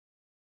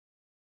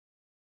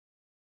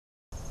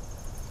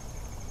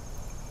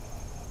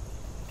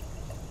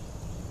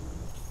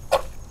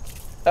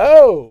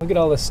Oh! Look at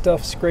all the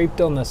stuff scraped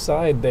on the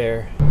side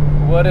there.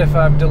 What if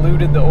I've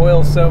diluted the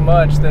oil so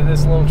much that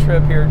this little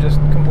trip here just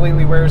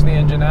completely wears the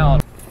engine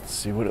out? Let's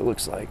see what it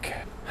looks like.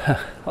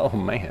 Oh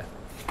man.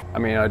 I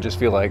mean, I just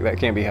feel like that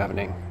can't be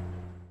happening.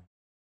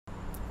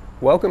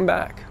 Welcome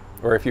back,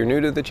 or if you're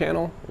new to the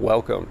channel,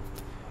 welcome.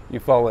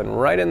 You've fallen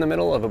right in the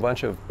middle of a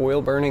bunch of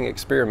oil burning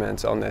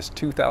experiments on this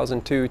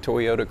 2002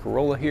 Toyota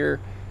Corolla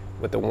here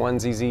with the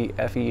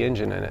 1ZZ FE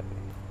engine in it.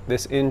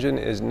 This engine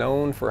is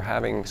known for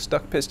having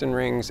stuck piston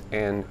rings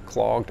and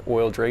clogged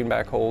oil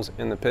drainback holes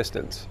in the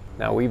pistons.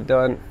 Now, we've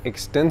done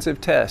extensive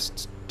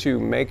tests to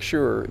make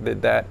sure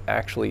that that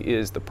actually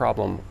is the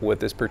problem with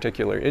this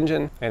particular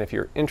engine. And if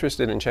you're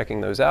interested in checking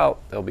those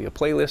out, there'll be a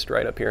playlist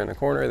right up here in the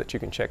corner that you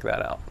can check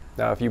that out.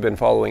 Now, if you've been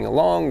following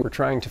along, we're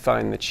trying to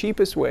find the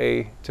cheapest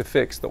way to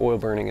fix the oil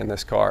burning in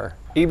this car,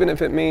 even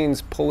if it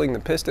means pulling the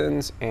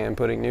pistons and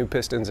putting new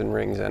pistons and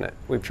rings in it.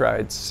 We've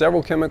tried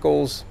several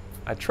chemicals.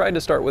 I tried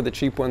to start with the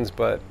cheap ones,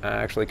 but I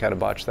actually kind of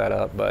botched that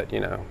up, but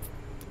you know.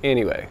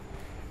 Anyway,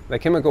 the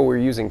chemical we're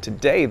using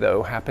today,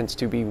 though, happens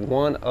to be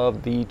one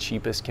of the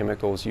cheapest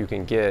chemicals you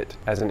can get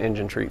as an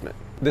engine treatment.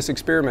 This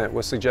experiment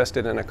was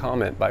suggested in a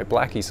comment by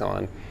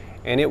Blackie-san,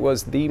 and it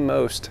was the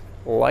most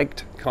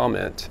liked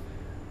comment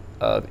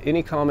of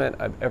any comment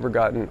I've ever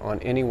gotten on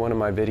any one of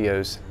my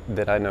videos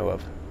that I know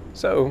of.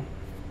 So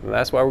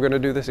that's why we're going to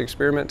do this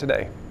experiment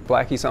today.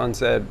 Blackie-san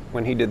said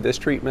when he did this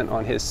treatment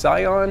on his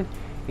Scion,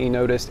 he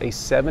noticed a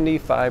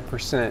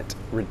 75%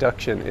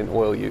 reduction in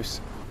oil use.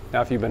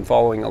 Now, if you've been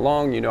following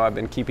along, you know I've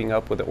been keeping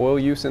up with the oil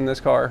use in this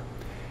car,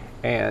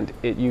 and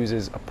it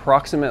uses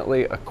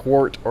approximately a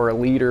quart or a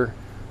liter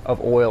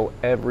of oil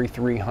every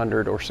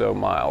 300 or so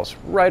miles,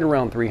 right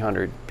around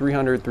 300,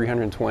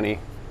 320.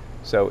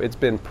 So it's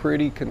been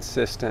pretty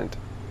consistent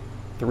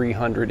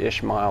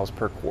 300-ish miles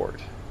per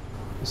quart.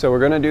 So we're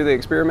going to do the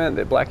experiment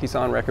that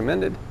Blackie-san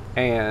recommended,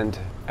 and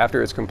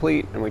after it's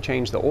complete and we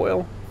change the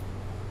oil,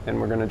 and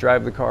we're going to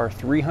drive the car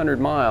 300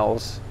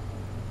 miles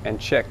and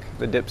check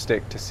the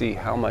dipstick to see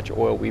how much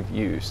oil we've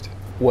used.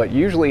 What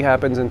usually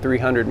happens in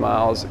 300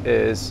 miles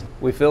is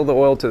we fill the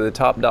oil to the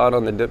top dot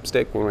on the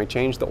dipstick when we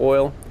change the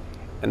oil,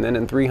 and then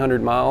in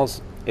 300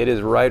 miles it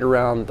is right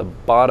around the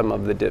bottom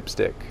of the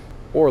dipstick,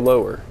 or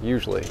lower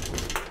usually.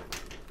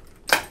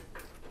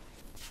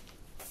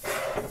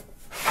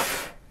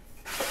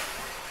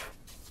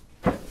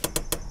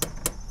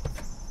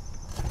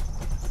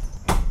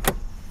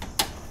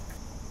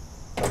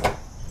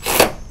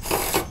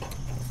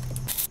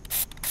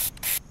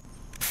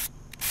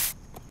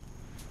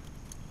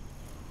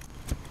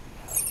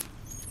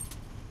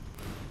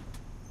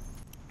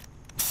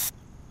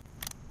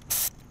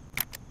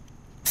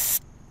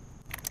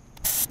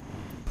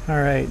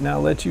 All right, now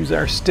let's use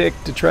our stick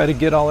to try to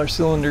get all our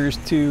cylinders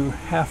to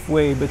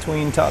halfway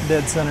between top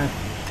dead center.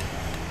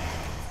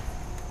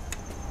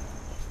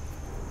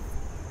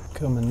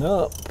 Coming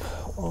up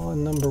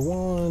on number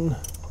one.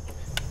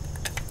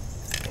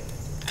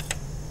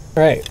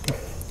 All right,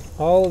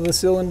 all of the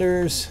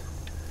cylinders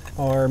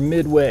are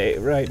midway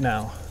right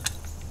now.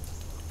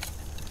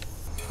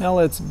 Now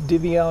let's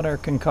divvy out our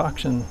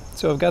concoction.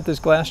 So I've got this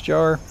glass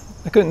jar.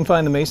 I couldn't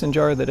find the mason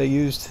jar that I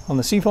used on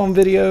the seafoam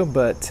video,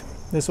 but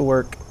this will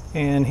work.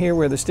 And here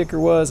where the sticker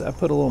was, I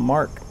put a little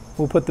mark.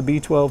 We'll put the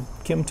B12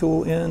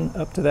 Chemtool in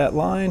up to that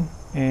line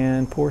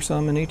and pour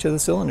some in each of the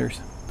cylinders.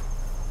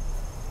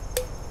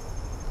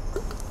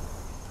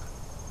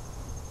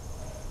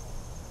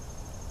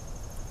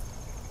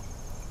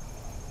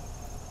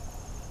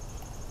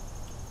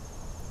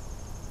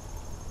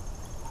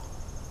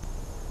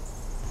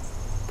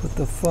 Put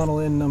the funnel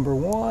in number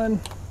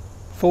one.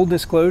 Full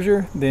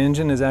disclosure, the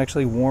engine is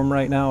actually warm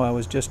right now. I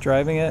was just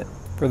driving it.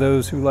 For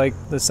those who like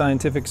the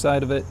scientific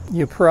side of it,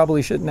 you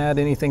probably shouldn't add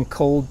anything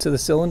cold to the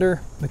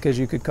cylinder because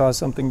you could cause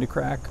something to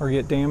crack or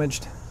get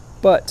damaged.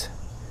 But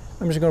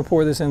I'm just going to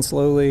pour this in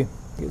slowly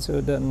so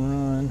it doesn't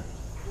run.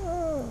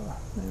 Oh,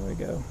 there we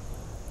go.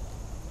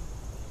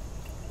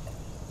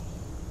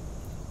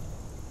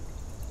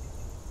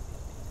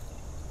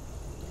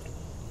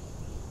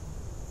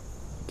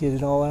 Get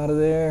it all out of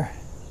there.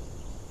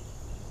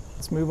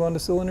 Let's move on to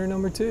cylinder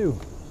number two.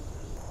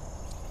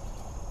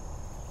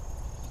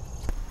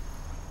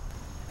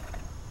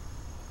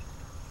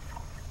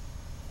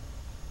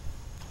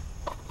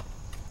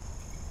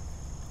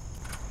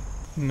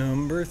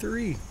 Number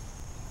three.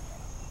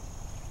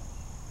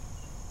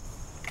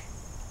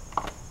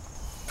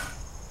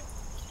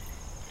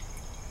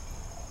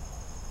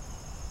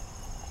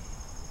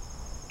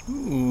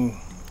 Ooh,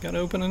 gotta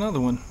open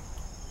another one.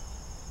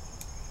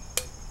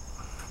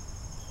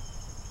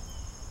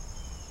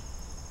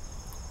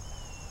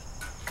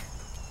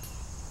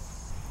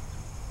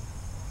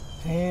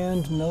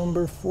 And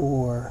number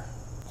four.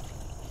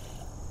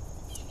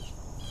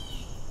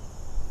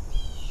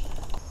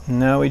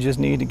 Now we just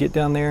need to get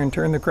down there and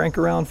turn the crank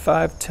around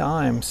 5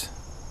 times.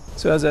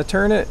 So as I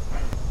turn it,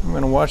 I'm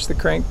going to watch the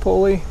crank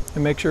pulley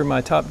and make sure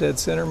my top dead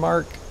center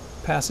mark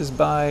passes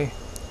by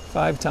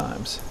 5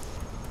 times.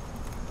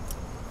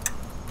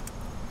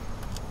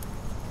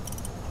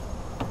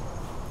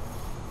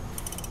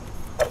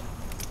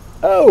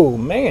 Oh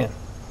man,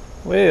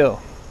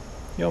 well,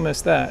 you'll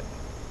miss that.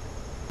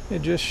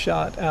 It just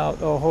shot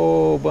out a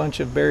whole bunch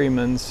of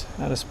Berrymans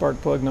out of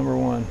spark plug number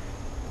 1.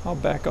 I'll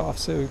back off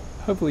so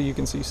hopefully you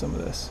can see some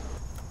of this.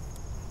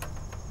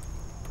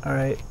 All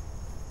right,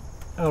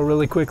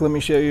 really quick, let me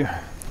show you.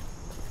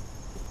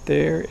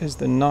 There is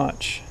the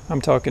notch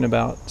I'm talking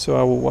about. So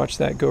I will watch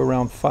that go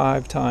around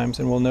 5 times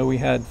and we'll know we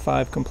had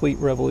 5 complete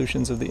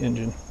revolutions of the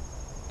engine.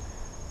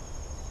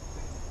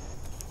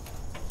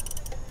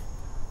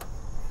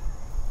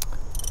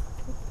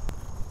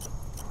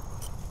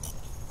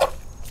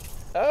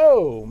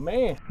 Oh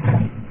man.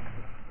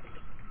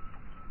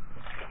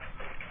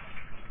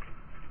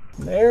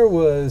 There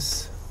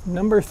was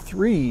number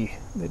 3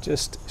 that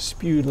just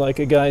spewed like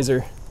a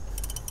geyser.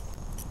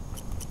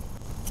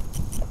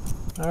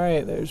 All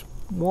right, there's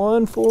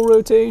 1 full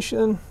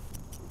rotation.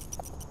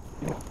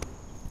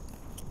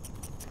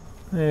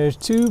 There's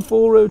 2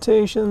 full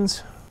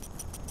rotations.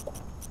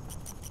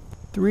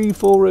 3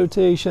 full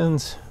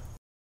rotations.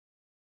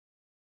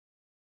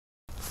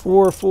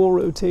 4 full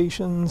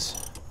rotations.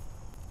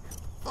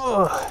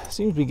 Ugh,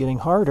 seems to be getting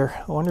harder.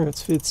 I wonder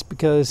if it's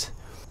because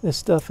this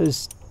stuff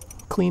has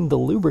cleaned the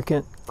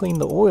lubricant, cleaned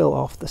the oil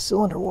off the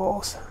cylinder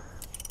walls.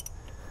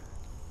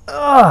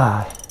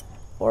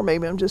 Or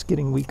maybe I'm just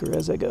getting weaker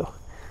as I go.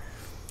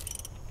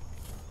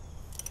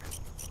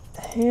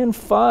 And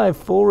 5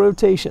 full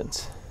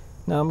rotations.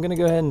 Now I'm going to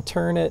go ahead and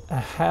turn it a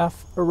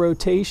half a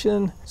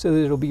rotation so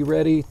that it'll be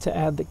ready to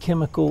add the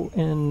chemical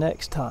in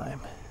next time.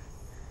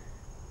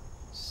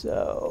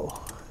 So,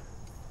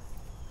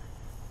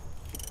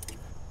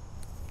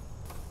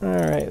 all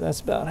right,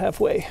 that's about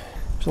halfway.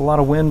 There's a lot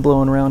of wind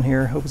blowing around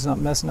here. Hope it's not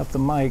messing up the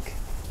mic.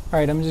 All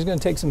right, I'm just going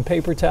to take some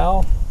paper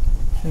towel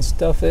and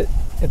stuff it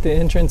at the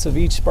entrance of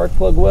each spark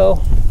plug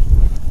well,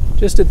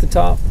 just at the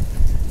top.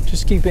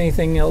 Just keep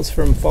anything else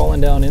from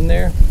falling down in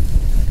there.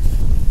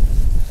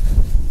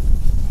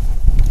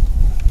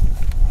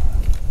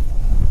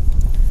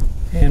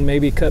 And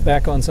maybe cut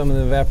back on some of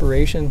the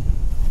evaporation.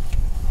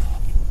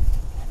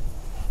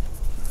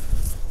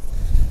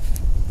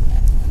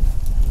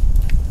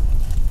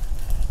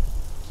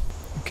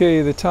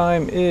 Okay, the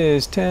time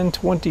is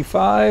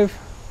 10:25,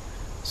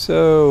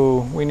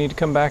 so we need to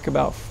come back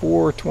about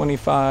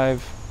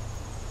 4:25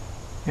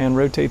 and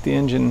rotate the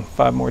engine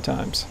 5 more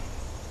times,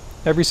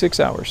 every 6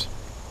 hours.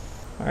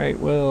 All right,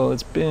 well,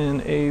 it's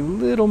been a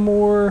little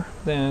more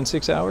than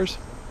 6 hours,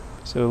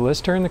 so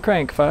let's turn the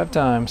crank 5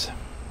 times.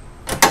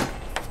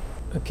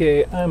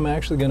 Okay, I'm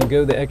actually going to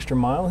go the extra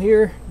mile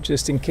here,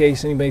 just in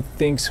case anybody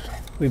thinks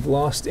we've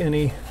lost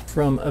any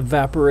from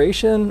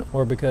evaporation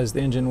or because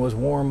the engine was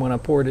warm when I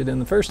poured it in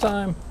the first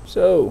time.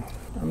 So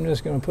I'm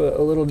just going to put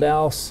a little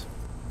douse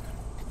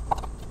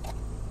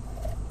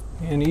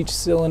in each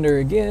cylinder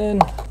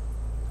again.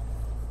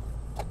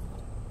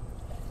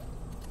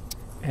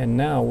 And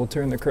now we'll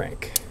turn the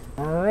crank.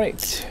 All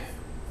right.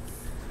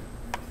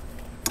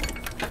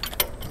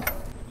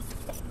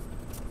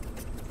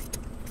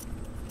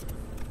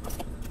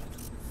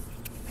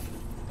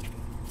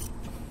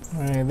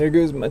 All right, there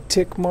goes my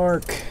tick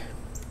mark.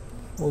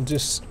 We'll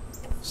just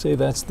say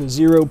that's the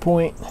 0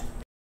 point.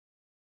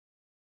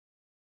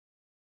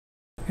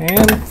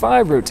 And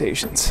 5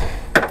 rotations.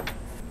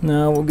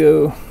 Now we'll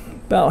go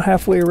about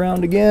halfway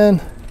around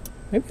again.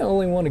 Maybe I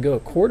only want to go a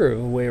quarter of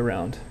the way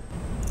around.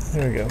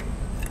 There we go.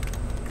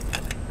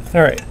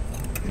 All right,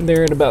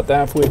 they're at about the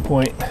halfway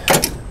point.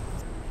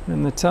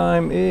 And the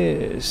time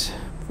is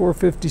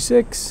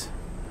 4:56.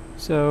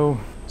 So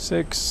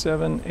 6,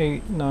 7,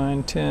 8,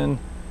 9, 10,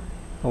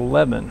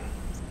 11.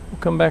 We'll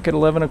come back at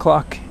 11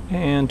 o'clock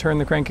and turn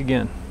the crank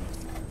again.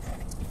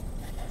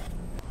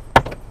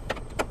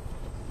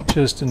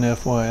 Just an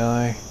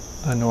FYI,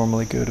 I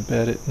normally go to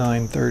bed at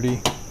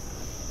 9:30.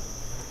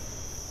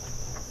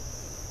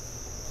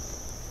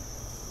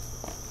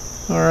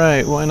 All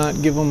right, why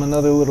not give them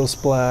another little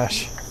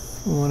splash?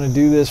 We want to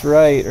do this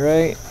right,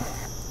 right?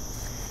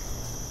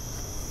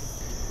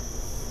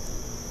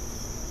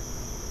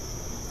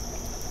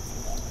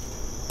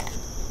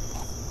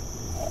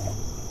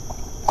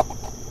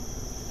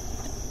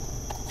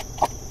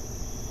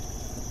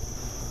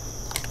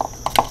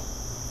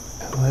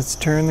 Let's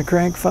turn the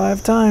crank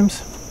 5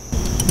 times.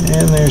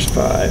 And there's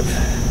 5.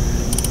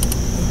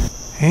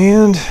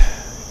 And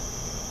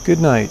good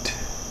night.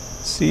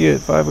 See you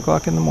at 5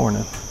 o'clock in the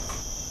morning.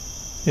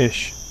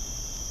 Ish.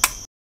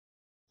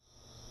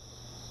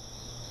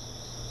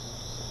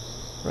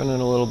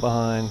 Running a little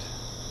behind,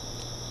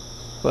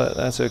 but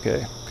that's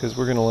okay, because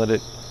we're gonna let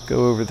it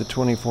go over the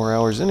 24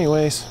 hours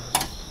anyways.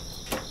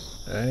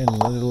 All right,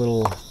 another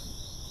little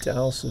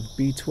douse of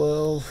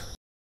B12.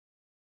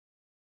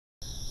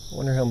 I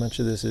wonder how much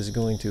of this is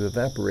going to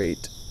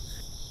evaporate,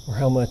 or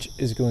how much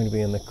is going to be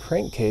in the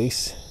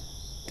crankcase,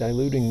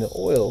 diluting the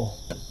oil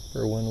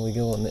for when we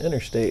go on the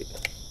interstate.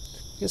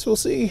 Guess we'll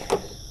see.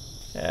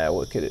 Ah,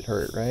 what could it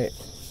hurt, right?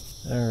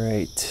 All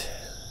right,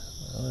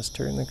 well, let's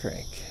turn the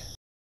crank.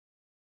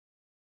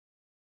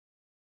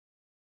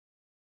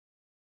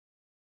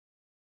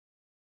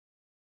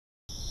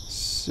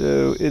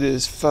 So it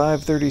is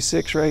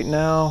 5:36 right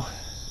now.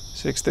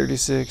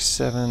 6:36,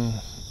 7,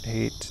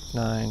 8,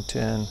 9,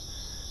 10,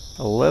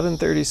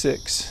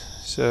 11:36.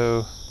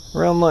 So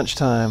around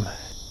lunchtime,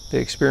 the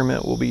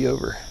experiment will be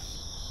over.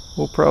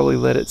 We'll probably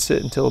let it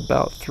sit until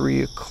about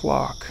 3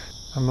 o'clock.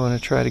 I'm going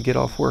to try to get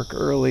off work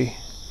early,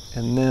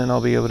 and then I'll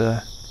be able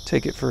to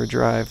take it for a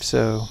drive.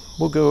 So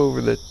we'll go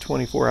over the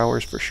 24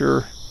 hours for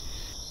sure,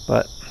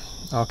 but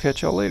I'll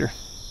catch y'all later.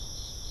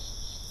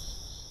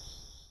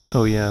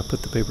 Oh yeah,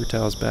 put the paper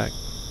towels back.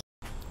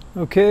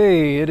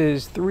 Okay, it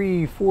is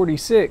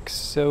 3:46,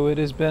 so it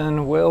has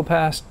been well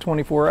past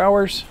 24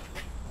 hours.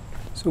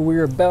 So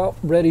we're about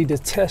ready to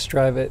test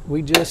drive it.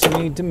 We just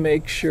need to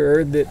make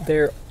sure that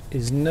there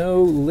is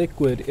no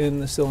liquid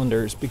in the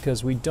cylinders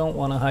because we don't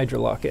want to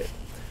hydrolock it.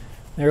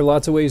 There are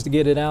lots of ways to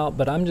get it out,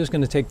 but I'm just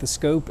going to take the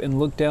scope and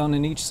look down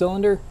in each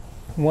cylinder.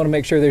 I want to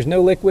make sure there's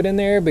no liquid in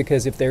there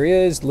because if there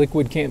is,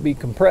 liquid can't be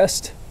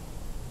compressed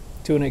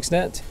to an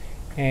extent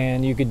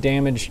and you could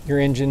damage your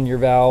engine, your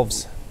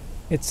valves,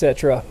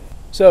 etc.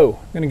 So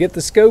I'm going to get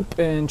the scope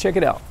and check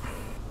it out.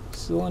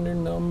 Cylinder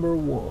number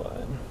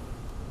 1.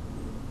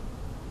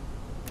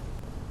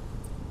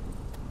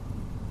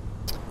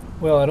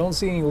 Well, I don't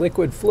see any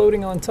liquid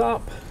floating on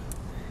top,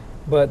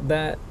 but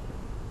that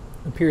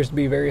appears to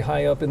be very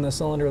high up in the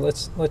cylinder.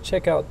 Let's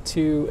check out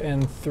 2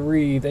 and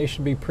 3. They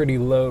should be pretty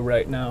low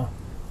right now.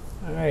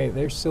 All right,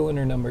 there's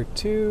cylinder number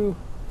 2.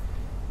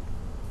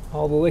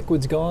 All the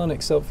liquid's gone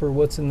except for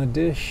what's in the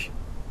dish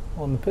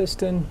on the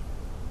piston.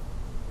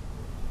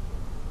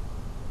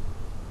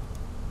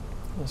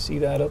 You'll see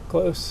that up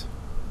close.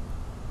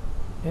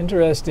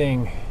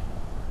 Interesting.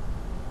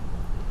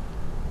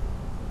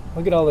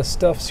 Look at all the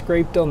stuff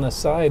scraped on the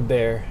side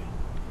there.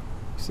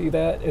 See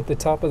that at the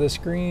top of the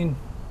screen?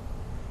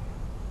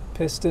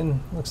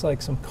 Piston, looks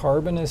like some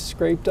carbon is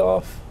scraped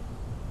off.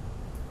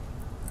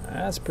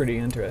 That's pretty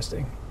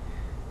interesting.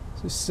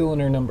 This is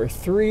cylinder number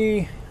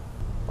 3.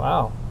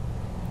 Wow.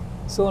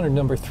 Cylinder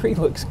number 3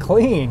 looks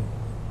clean.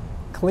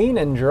 Clean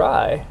and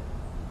dry.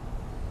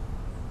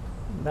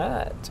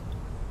 That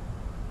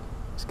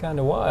is kind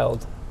of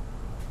wild.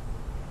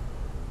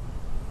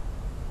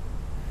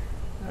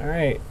 All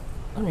right.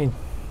 Let me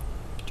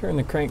turn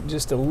the crank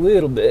just a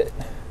little bit.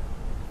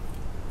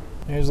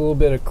 There's a little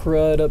bit of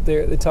crud up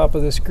there at the top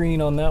of the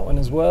screen on that one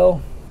as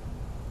well.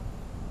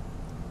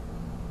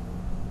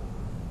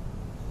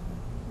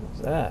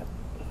 What's that?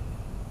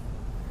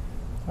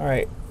 All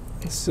right,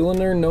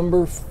 cylinder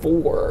number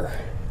 4.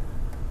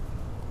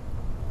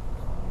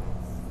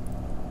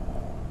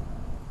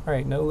 All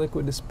right, no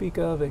liquid to speak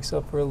of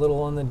except for a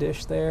little on the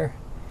dish there,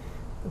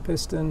 the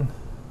piston.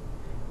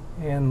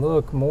 And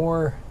look,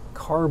 more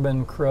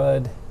carbon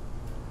crud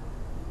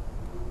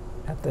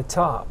at the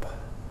top.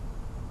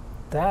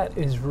 That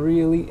is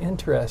really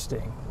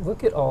interesting.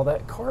 Look at all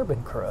that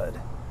carbon crud.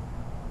 I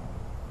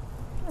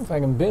wonder if I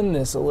can bend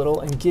this a little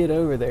and get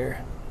over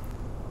there.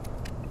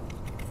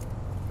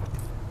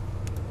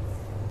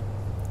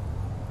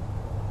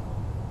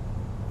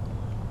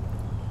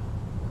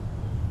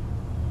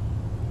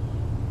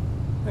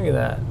 Look at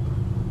that.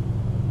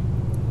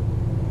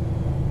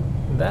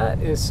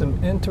 That is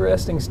some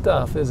interesting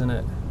stuff, isn't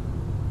it?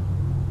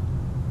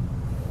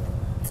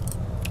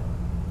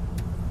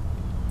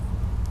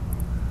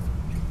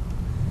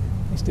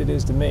 At least it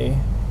is to me.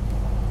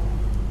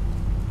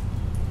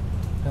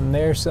 And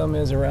there some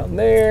is around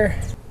there.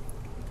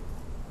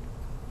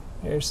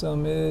 There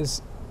some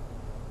is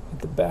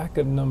at the back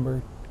of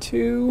number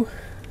 2.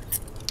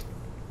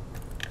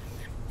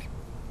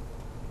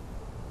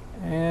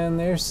 And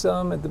there's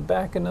some at the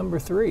back of number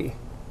 3.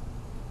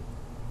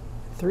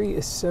 3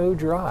 is so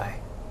dry.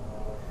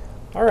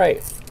 All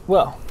right,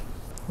 well,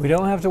 we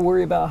don't have to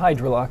worry about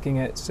hydrolocking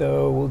it,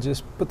 so we'll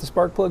just put the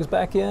spark plugs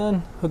back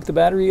in, hook the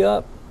battery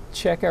up,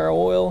 check our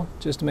oil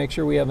just to make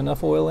sure we have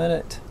enough oil in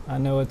it. I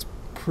know it's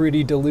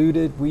pretty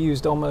diluted. We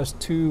used almost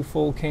 2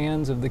 full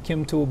cans of the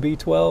Chemtool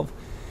B12.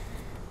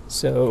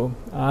 So,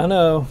 I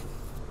know.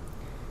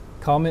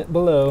 Comment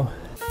below.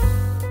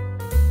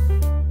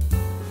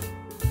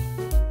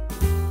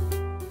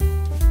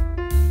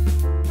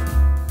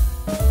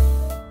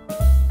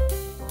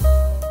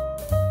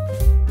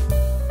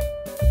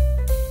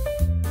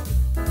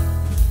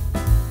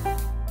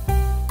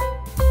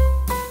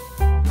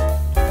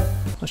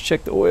 Let's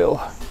check the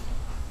oil.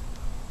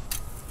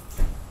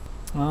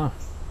 Looks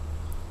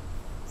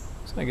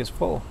like it's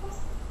full.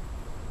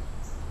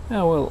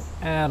 Now we'll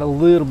add a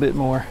little bit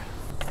more.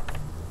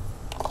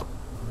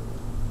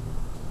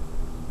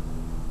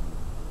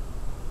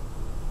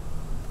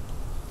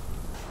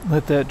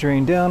 Let that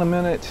drain down a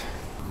minute.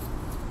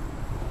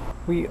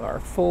 We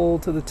are full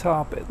to the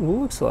top, it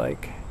looks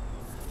like.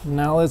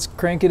 Now let's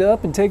crank it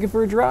up and take it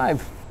for a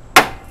drive.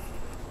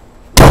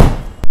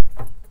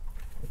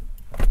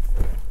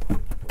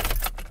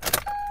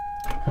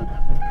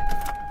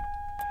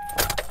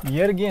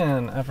 Yet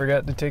again, I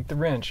forgot to take the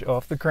wrench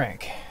off the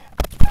crank.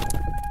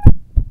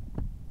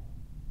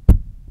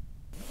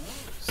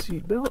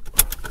 Seat belt.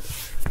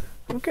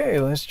 Okay,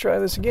 let's try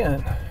this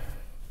again.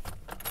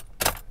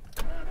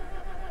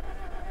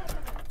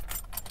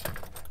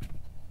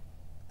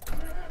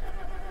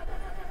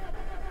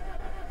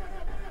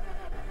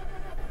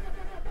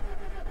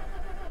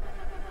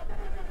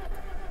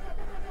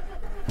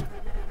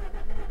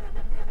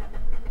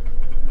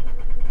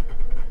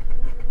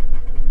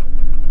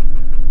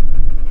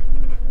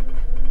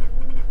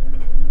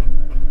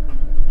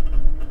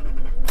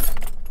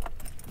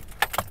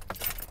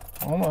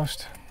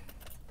 almost.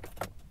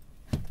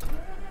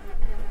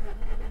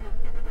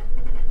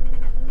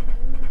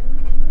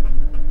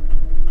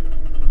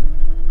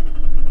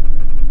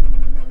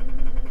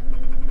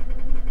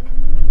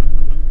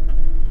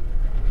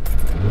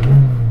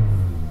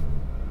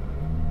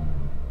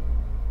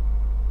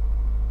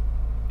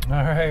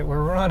 All right,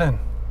 we're running.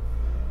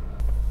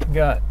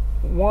 Got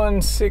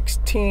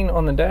 116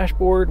 on the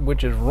dashboard,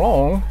 which is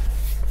wrong,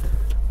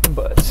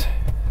 but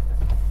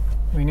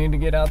we need to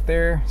get out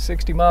there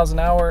 60 miles an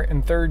hour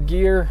in third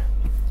gear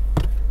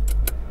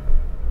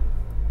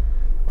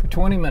for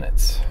 20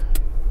 minutes.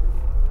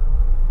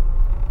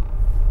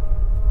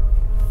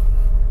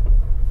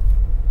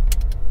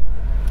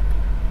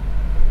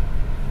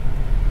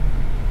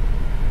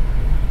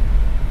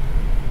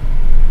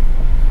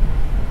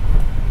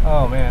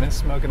 Oh man, it's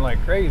smoking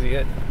like crazy,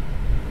 isn't it?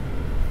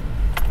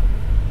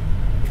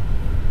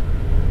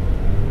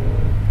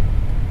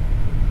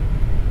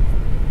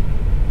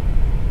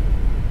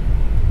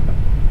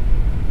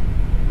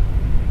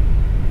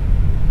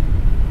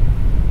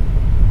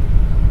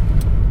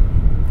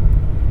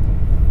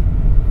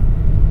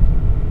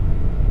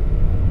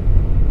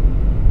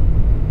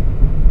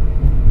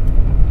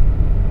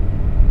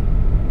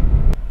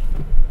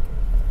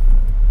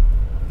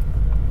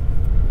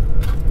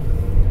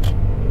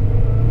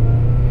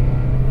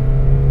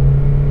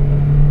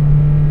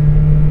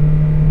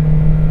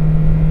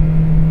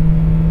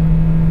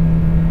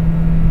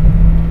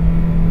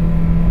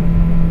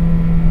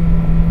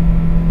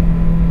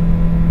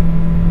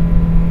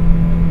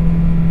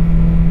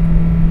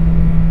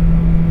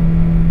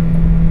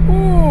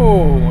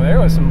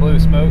 Some blue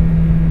smoke.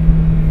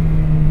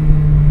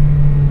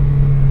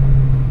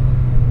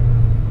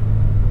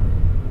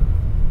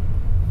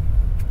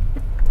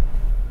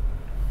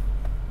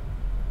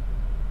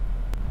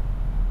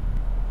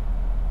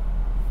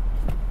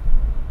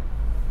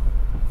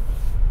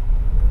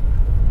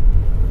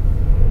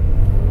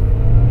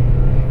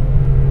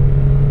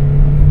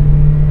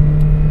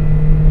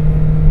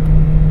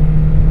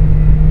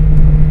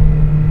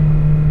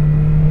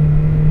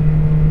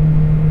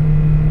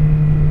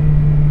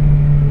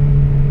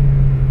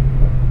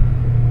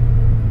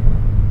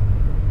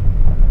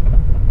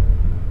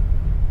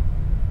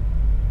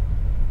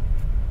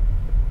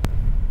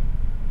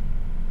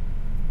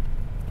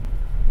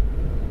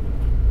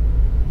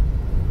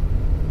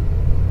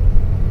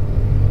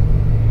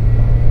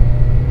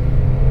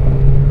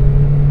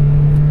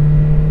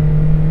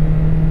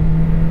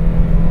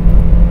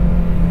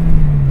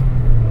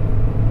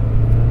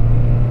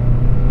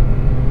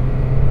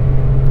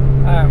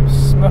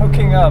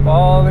 Smoking up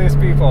all these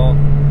people.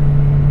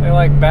 They're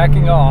like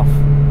backing off.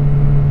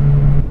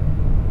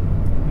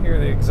 Hear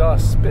the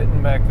exhaust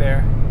spitting back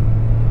there.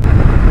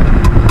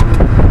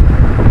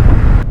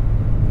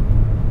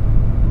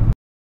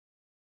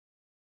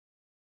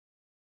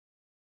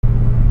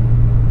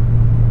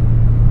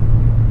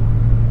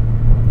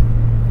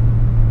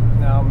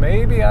 Now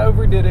maybe I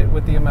overdid it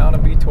with the amount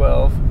of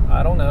B12.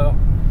 I don't know.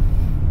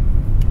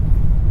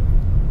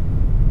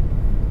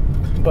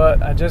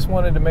 But I just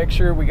wanted to make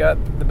sure we got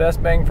the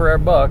best bang for our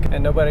buck,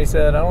 and nobody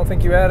said, I don't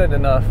think you added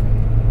enough.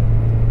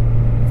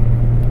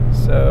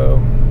 So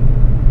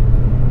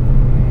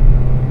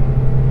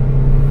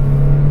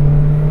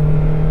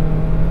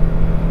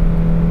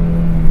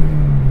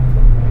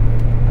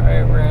all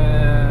right, we're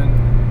in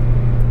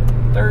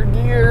third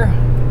gear,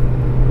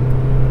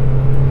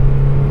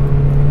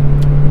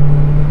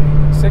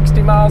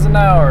 60 miles an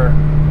hour,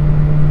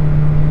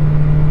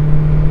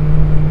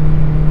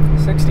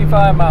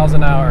 65 miles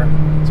an hour.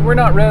 So we're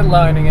not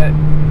redlining it.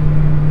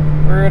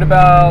 We're at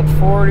about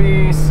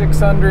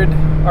 4,600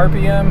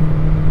 RPM.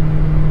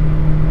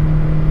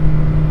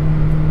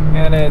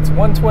 And it's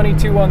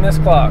 122 on this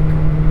clock.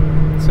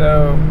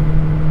 So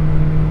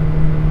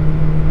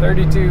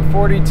 32,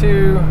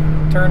 42,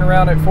 turn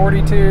around at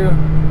 42,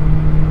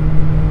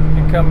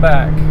 and come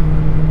back.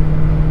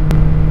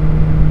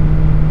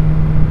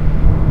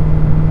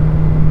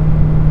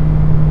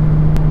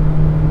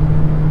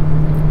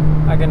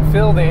 I can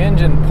feel the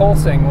engine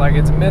pulsing like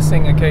it's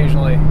missing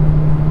occasionally.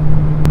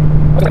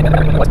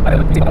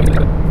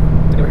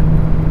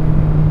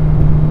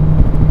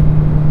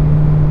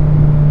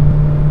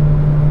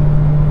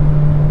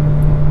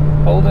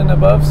 Holding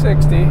above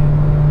 60.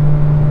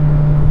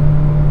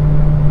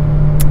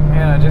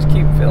 Man, I just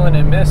keep feeling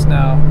it miss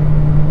now.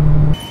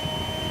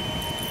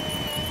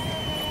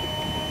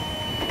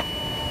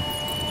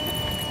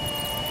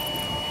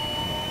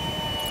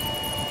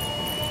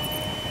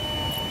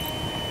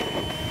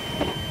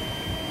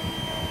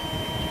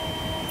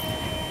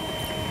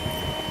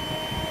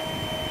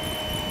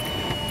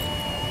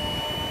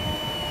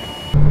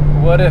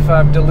 What if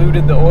I've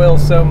diluted the oil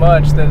so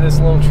much that this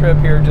little trip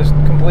here just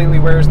completely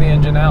wears the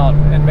engine out,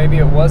 and maybe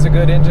it was a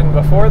good engine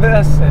before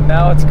this and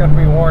now it's going to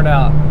be worn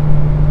out?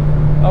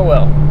 Oh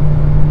well,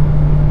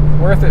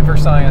 worth it for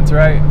science,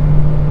 right?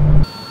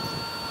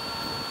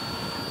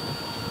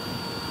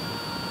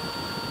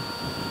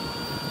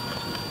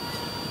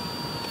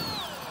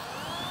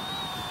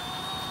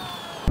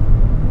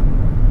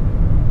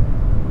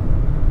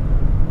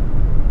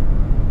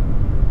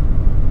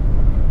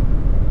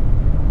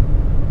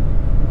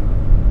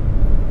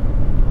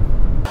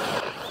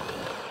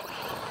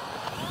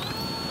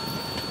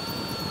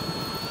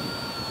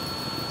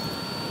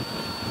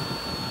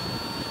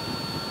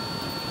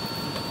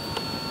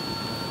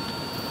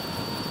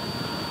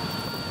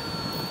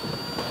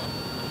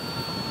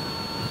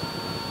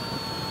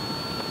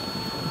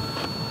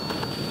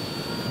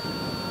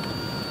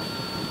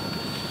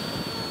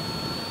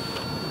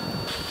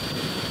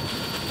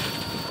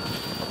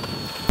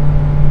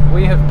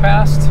 have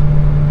passed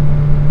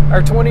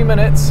our 20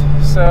 minutes,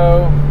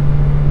 so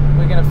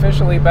we can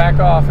officially back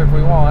off if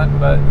we want,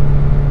 but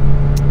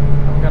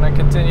I'm going to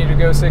continue to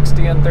go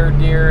 60 in third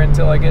gear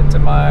until I get to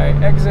my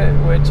exit,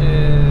 which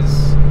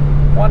is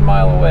 1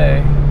 mile away.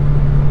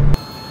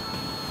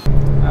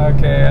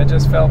 Okay, I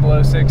just fell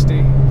below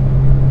 60.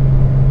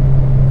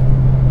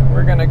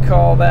 We're going to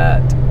call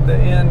that the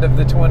end of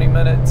the 20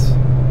 minutes.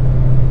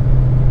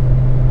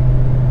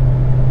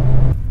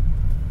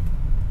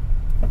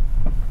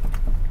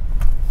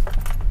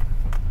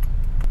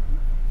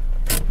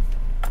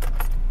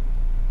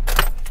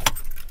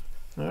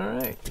 All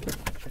right,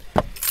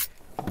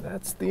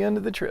 that's the end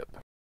of the trip.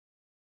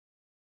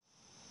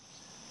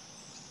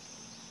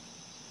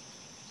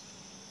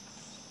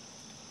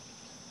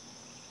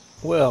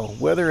 Well,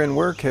 weather and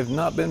work have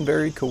not been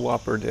very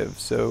cooperative,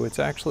 so it's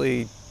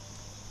actually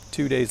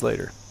 2 days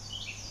later.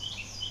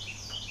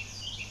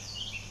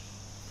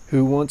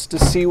 Who wants to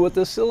see what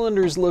the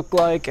cylinders look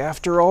like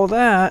after all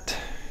that?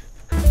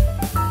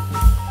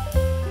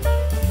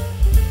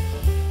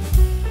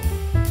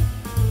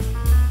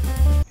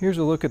 Here's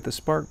a look at the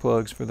spark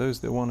plugs for those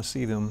that want to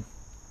see them.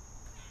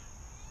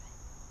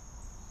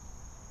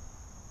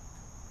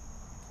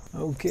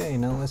 Okay,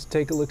 now let's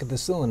take a look at the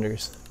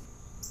cylinders.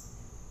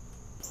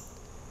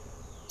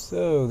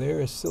 So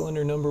there is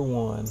cylinder number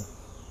 1.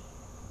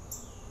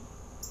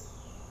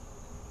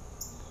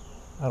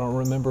 I don't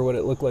remember what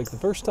it looked like the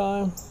first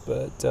time,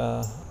 but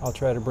I'll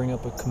try to bring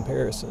up a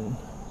comparison.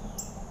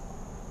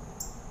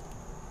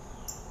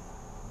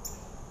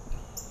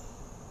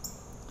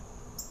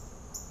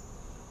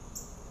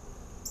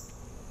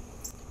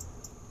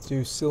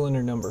 Do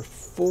cylinder number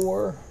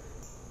 4.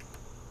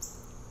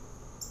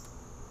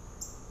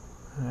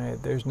 All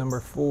right, there's number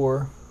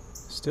 4.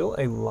 Still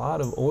a lot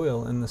of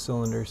oil in the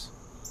cylinders.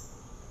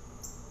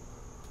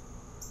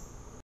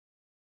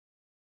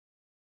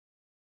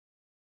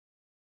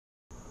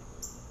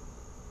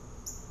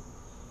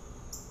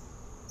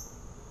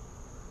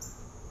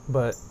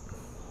 But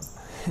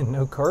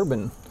no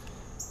carbon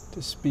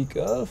to speak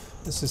of.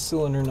 This is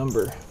cylinder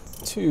number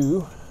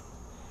 2.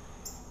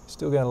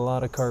 Still got a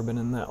lot of carbon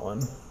in that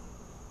one.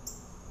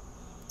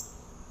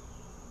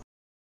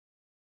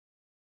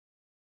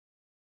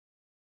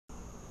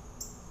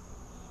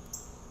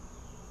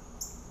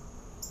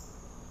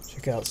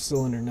 Check out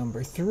cylinder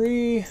number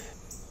 3.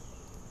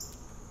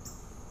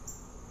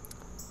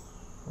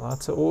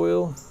 Lots of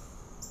oil.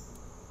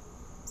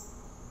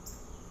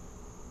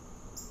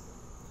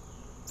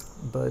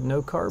 But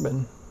no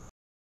carbon.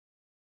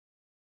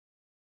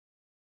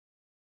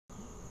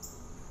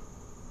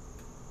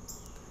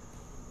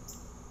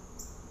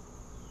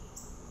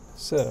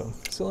 So,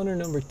 cylinder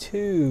number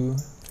 2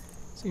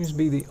 seems to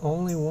be the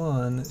only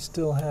one that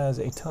still has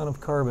a ton of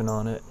carbon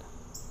on it.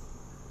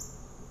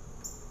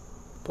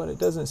 But it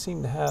doesn't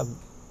seem to have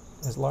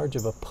as large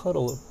of a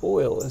puddle of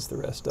oil as the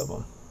rest of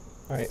them.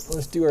 All right,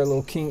 let's do our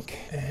little kink.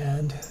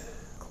 And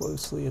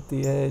closely at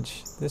the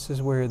edge, this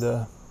is where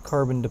the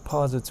carbon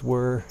deposits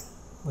were.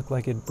 Looked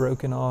like it had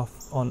broken off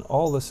on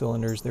all the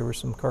cylinders. There were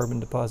some carbon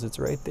deposits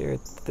right there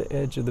at the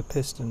edge of the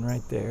piston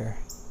right there.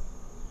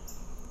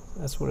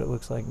 That's what it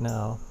looks like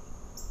now.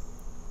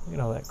 Look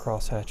at all that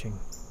cross hatching.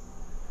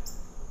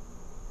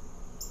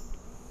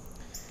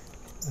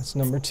 That's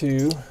number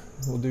 2.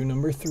 We'll do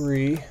number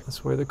 3.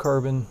 That's where the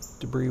carbon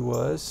debris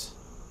was.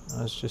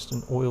 Now it's just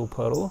an oil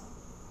puddle.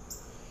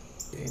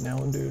 Okay, now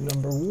we'll do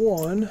number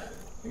 1.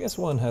 I guess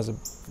 1 has a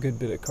good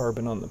bit of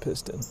carbon on the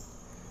piston.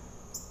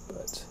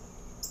 But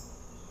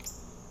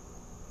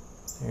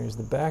there's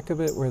the back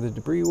of it where the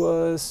debris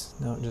was.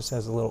 Now it just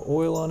has a little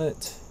oil on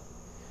it.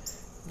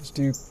 Let's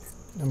do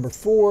number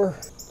 4.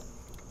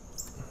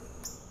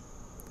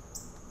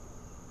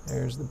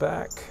 There's the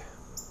back.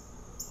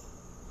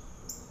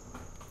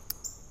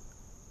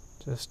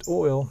 Just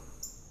oil.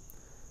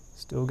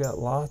 Still got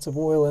lots of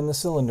oil in the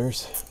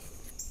cylinders.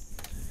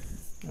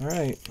 All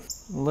right,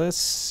 let's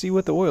see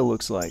what the oil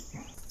looks like.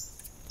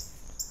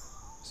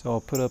 So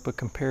I'll put up a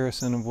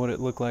comparison of what it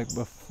looked like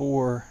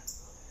before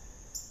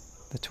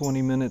the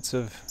 20 minutes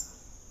of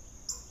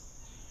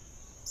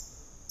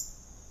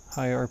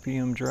high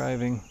RPM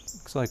driving.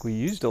 Looks like we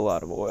used a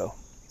lot of oil.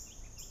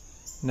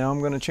 Now I'm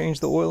going to change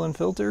the oil and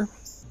filter.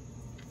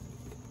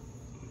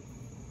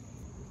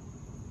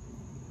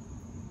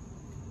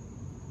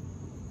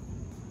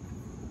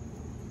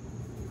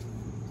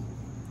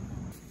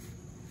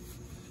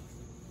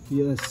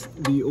 Yes,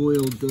 the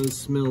oil does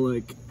smell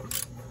like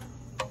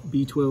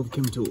B12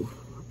 Chemtool.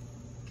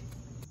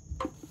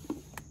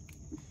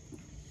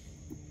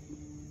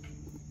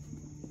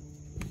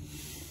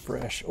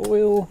 Fresh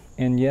oil.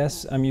 And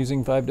yes, I'm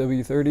using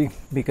 5W30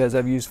 because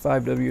I've used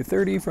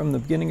 5W30 from the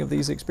beginning of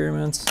these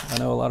experiments. I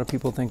know a lot of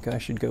people think I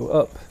should go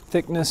up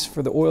thickness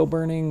for the oil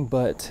burning,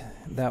 but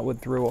that would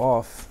throw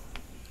off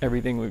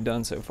everything we've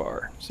done so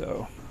far.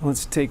 So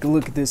let's take a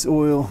look at this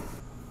oil.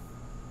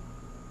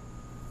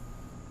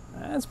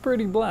 That's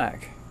pretty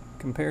black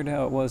compared to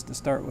how it was to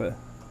start with.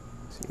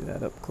 See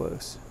that up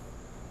close.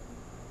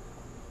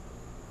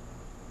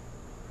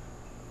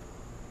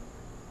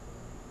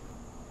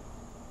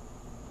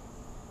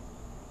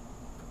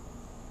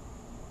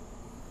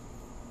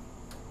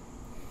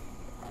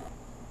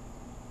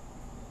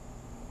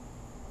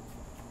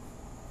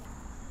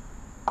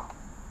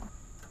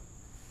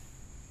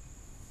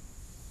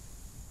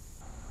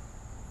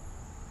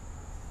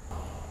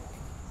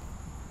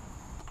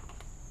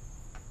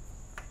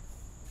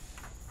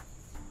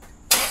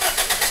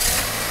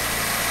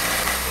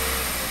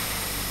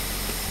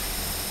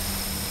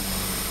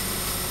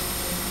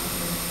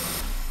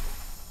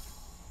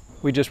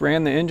 We just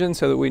ran the engine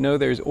so that we know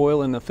there's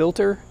oil in the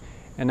filter,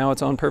 and now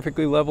it's on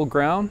perfectly level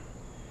ground.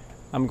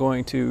 I'm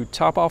going to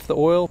top off the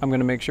oil. I'm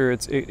going to make sure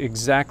it's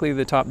exactly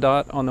the top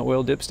dot on the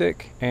oil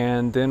dipstick,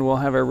 and then we'll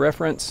have a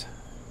reference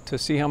to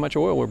see how much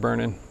oil we're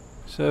burning.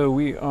 So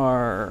we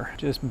are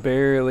just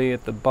barely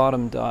at the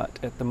bottom dot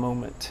at the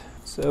moment.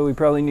 So we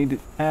probably need to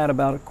add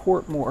about a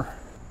quart more.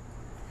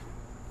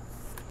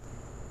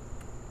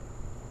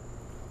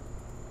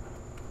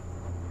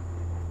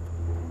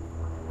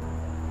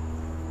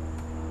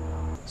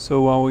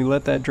 So while we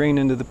let that drain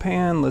into the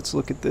pan, let's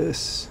look at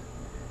this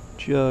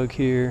jug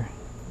here.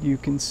 You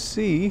can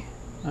see,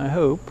 I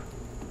hope,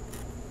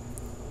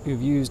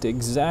 we've used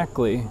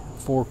exactly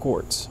 4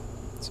 quarts.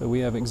 So we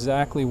have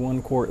exactly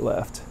 1 quart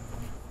left.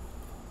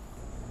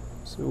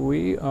 So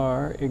we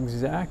are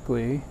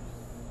exactly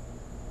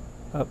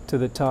up to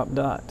the top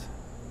dot.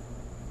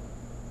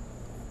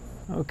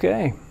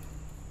 Okay,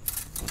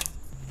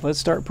 let's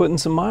start putting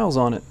some miles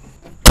on it.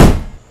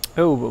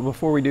 Oh, but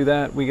before we do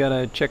that, we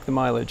gotta check the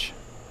mileage.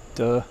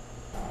 Duh.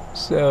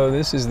 So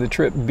this is the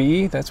trip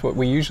B. That's what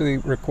we usually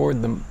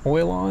record the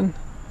oil on.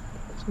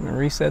 So I'm gonna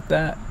reset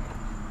that.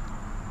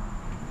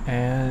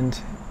 And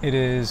it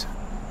is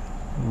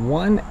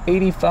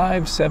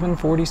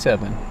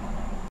 185,747.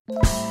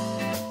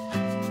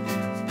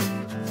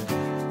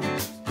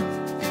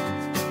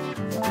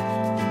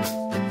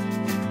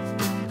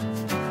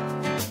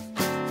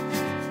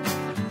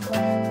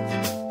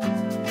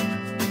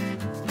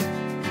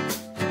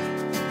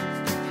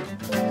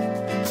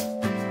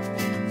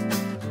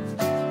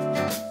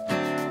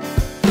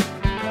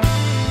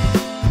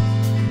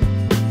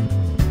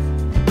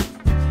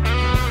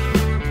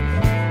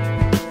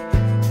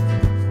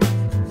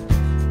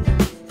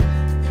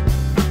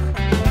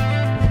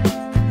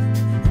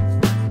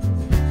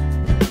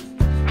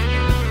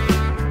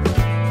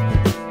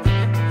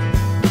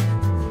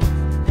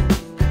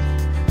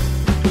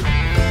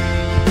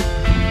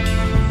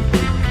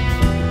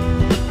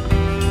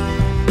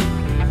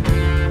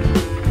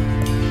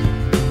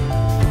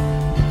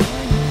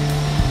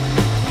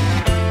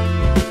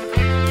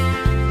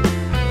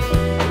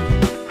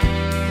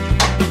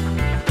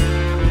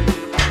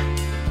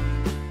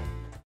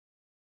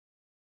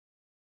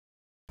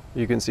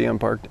 You can see I'm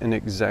parked in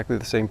exactly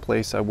the same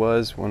place I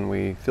was when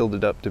we filled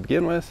it up to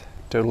begin with.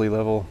 Totally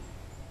level,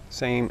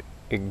 same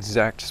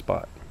exact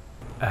spot.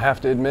 I have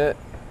to admit,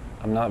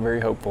 I'm not very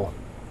hopeful.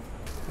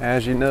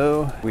 As you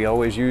know, we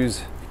always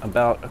use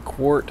about a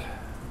quart,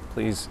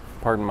 please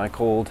pardon my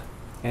cold,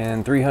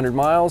 in 300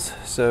 miles.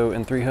 So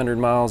in 300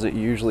 miles, it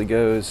usually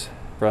goes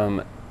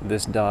from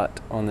this dot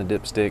on the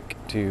dipstick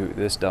to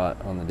this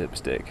dot on the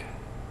dipstick.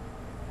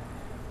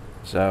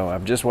 So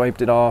I've just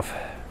wiped it off.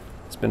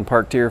 It's been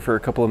parked here for a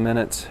couple of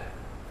minutes,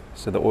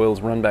 so the oil's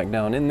run back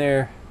down in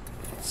there.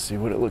 Let's see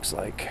what it looks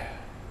like.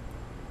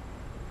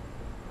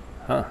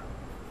 Huh.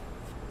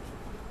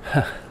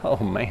 Oh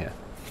man.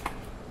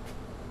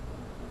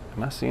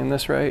 Am I seeing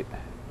this right?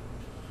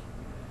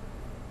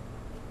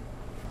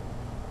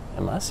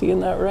 Am I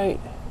seeing that right?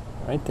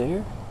 Right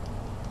there?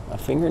 My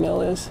fingernail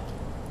is?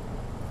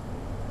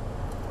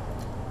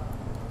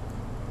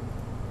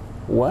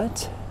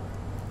 What?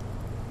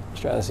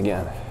 Let's try this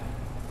again.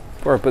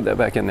 Before I put that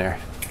back in there,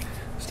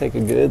 let's take a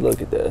good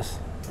look at this.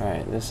 All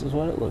right, this is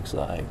what it looks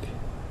like.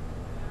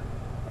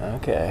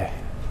 Okay.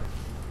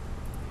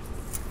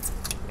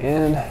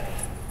 In,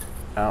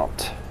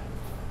 out.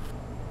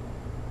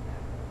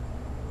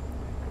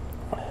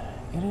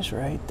 It is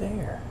right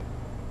there.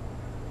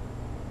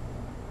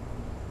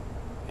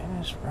 It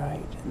is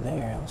right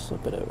there. I'll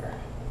slip it over.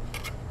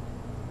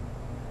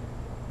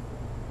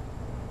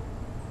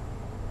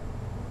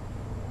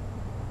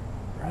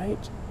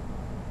 Right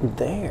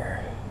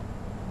there.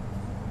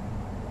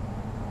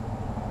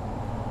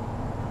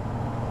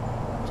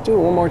 Let's do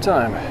it one more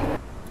time.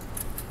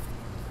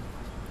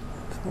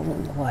 It's a little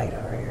in the light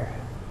over here.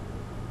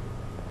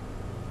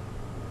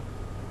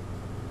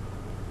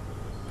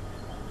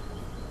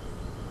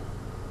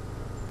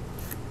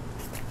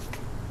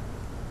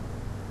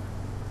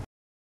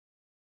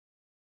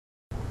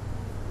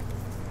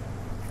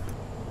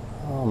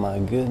 Oh my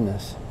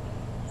goodness.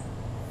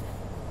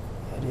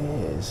 It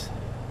is.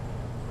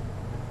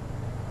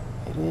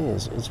 It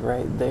is. It's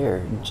right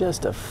there.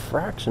 Just a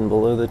fraction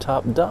below the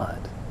top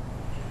dot.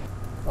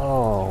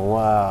 Oh,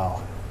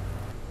 wow.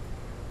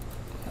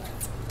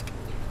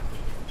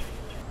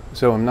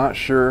 So I'm not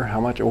sure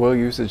how much oil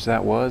usage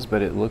that was,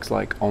 but it looks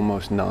like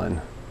almost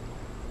none.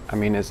 I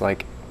mean, it's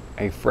like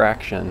a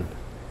fraction.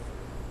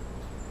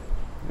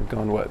 We've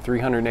gone, what,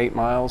 308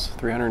 miles,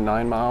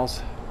 309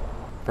 miles?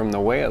 From the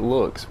way it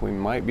looks, we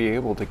might be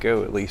able to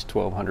go at least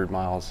 1,200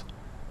 miles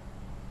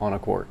on a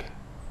quart.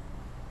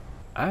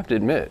 I have to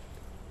admit,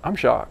 I'm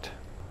shocked.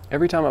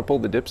 Every time I pull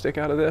the dipstick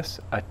out of this,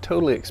 I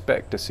totally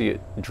expect to see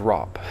it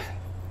drop.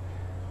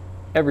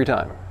 Every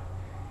time.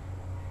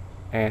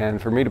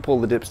 And for me to pull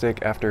the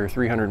dipstick after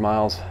 300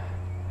 miles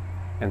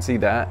and see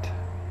that,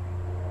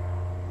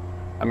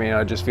 I mean,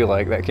 I just feel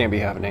like that can't be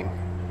happening.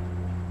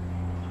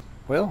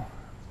 Well,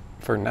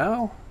 for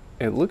now,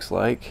 it looks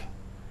like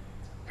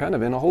kind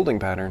of in a holding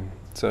pattern.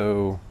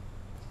 So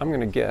I'm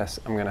going to guess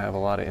I'm going to have a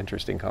lot of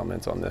interesting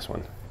comments on this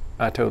one.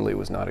 I totally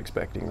was not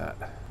expecting that.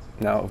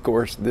 Now, of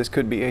course, this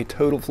could be a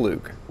total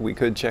fluke. We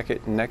could check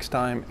it next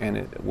time and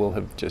it will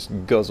have just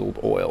guzzled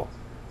oil.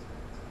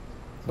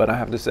 But I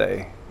have to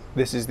say,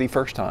 this is the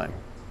first time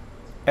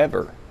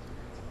ever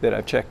that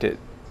I've checked it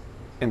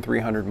in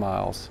 300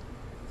 miles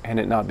and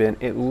it not been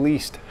at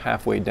least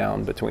halfway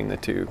down between the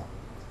two.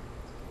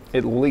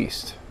 At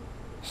least.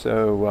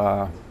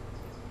 So,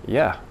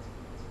 yeah.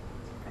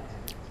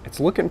 It's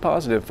looking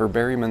positive for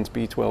Berryman's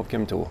B12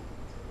 Chemtool.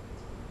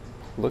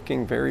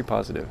 Looking very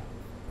positive.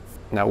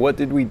 Now, what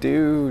did we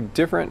do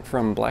different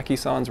from Blackie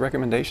San's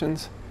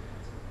recommendations?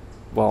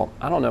 Well,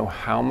 I don't know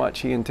how much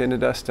he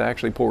intended us to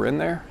actually pour in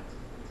there.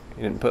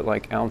 He didn't put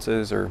like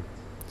ounces or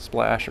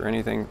splash or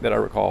anything that I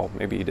recall.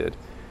 Maybe he did.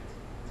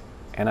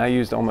 And I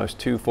used almost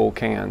 2 full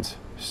cans.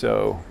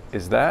 So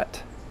is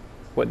that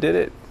what did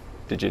it?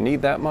 Did you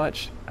need that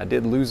much? I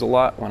did lose a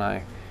lot when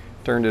I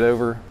turned it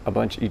over. A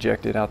bunch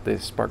ejected out the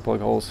spark plug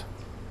holes.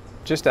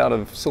 Just out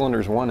of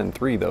cylinders 1 and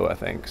 3 though, I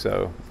think.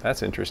 So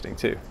that's interesting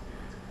too.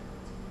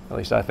 At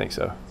least I think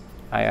so.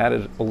 I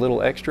added a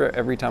little extra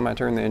every time I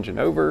turned the engine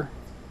over.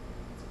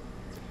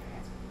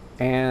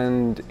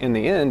 And in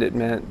the end, it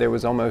meant there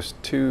was almost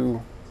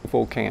 2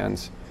 full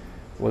cans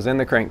was in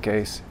the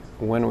crankcase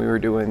when we were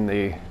doing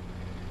the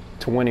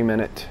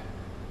 20-minute,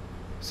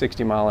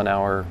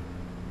 60-mile-an-hour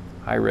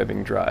high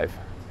revving drive.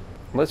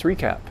 Let's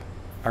recap.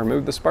 I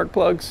removed the spark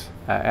plugs.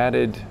 I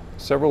added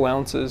several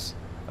ounces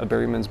of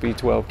Berryman's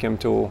B12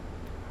 Chemtool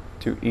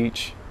to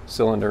each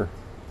cylinder.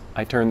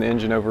 I turned the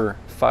engine over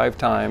 5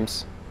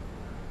 times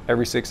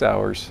every 6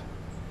 hours,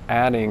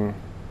 adding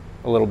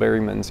a little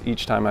Berryman's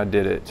each time I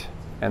did it.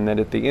 And then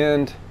at the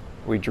end,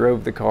 we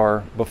drove the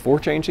car before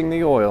changing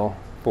the oil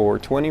for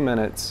 20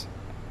 minutes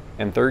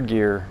in 3rd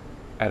gear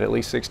at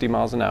least 60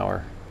 miles an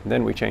hour.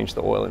 Then we changed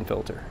the oil and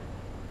filter.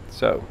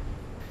 So,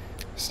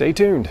 stay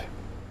tuned.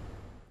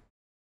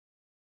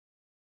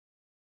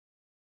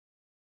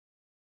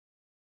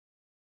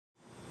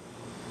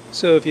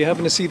 So if you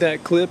happen to see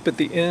that clip at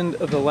the end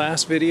of the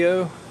last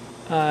video,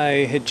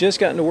 I had just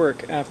gotten to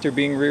work after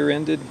being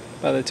rear-ended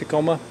by the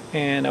Tacoma,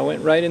 and I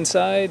went right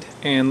inside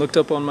and looked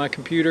up on my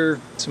computer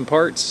some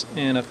parts,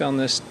 and I found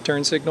this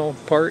turn signal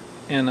part,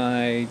 and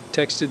I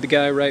texted the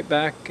guy right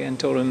back and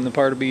told him the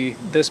part will be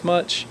this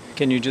much.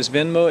 Can you just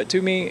Venmo it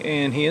to me?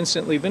 And he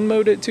instantly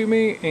Venmoed it to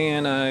me,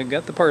 and I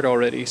got the part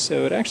already,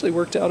 so it actually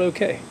worked out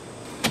okay.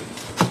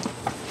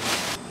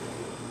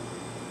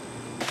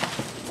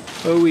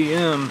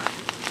 OEM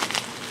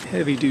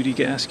heavy duty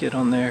gasket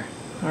on there.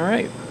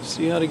 Alright,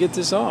 see how to get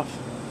this off.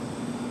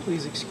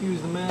 Please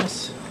excuse the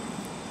mess.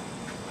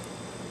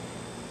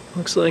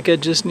 Looks like I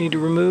just need to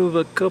remove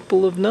a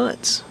couple of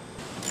nuts.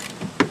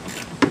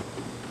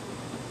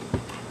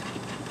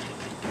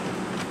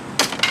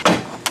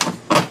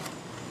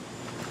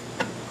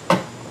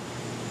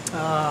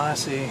 Ah, I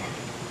see.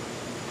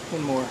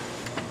 One more.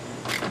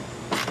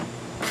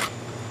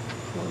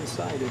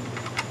 One-sided.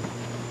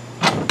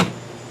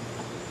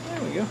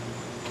 There we go.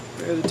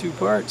 There are the 2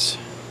 parts.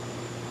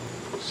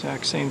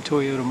 Exact same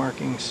Toyota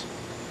markings.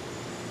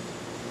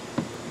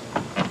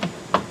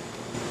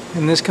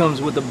 And this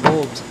comes with the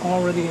bulbs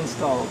already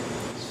installed.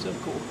 So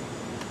cool.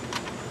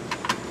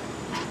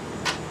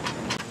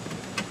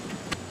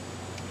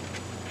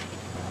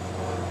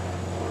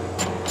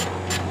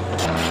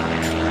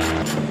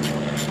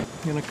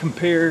 I'm going to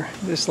compare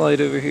this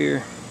light over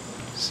here,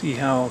 see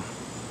how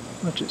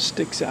much it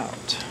sticks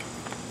out.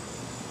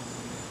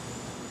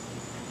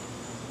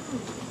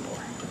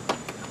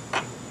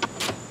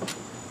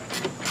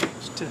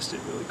 Test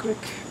it really quick.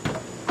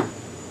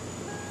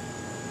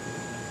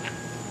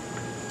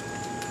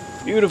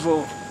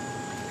 Beautiful.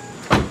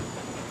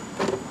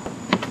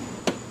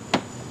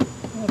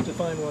 I'll have to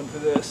find one for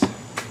this. And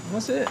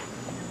that's it.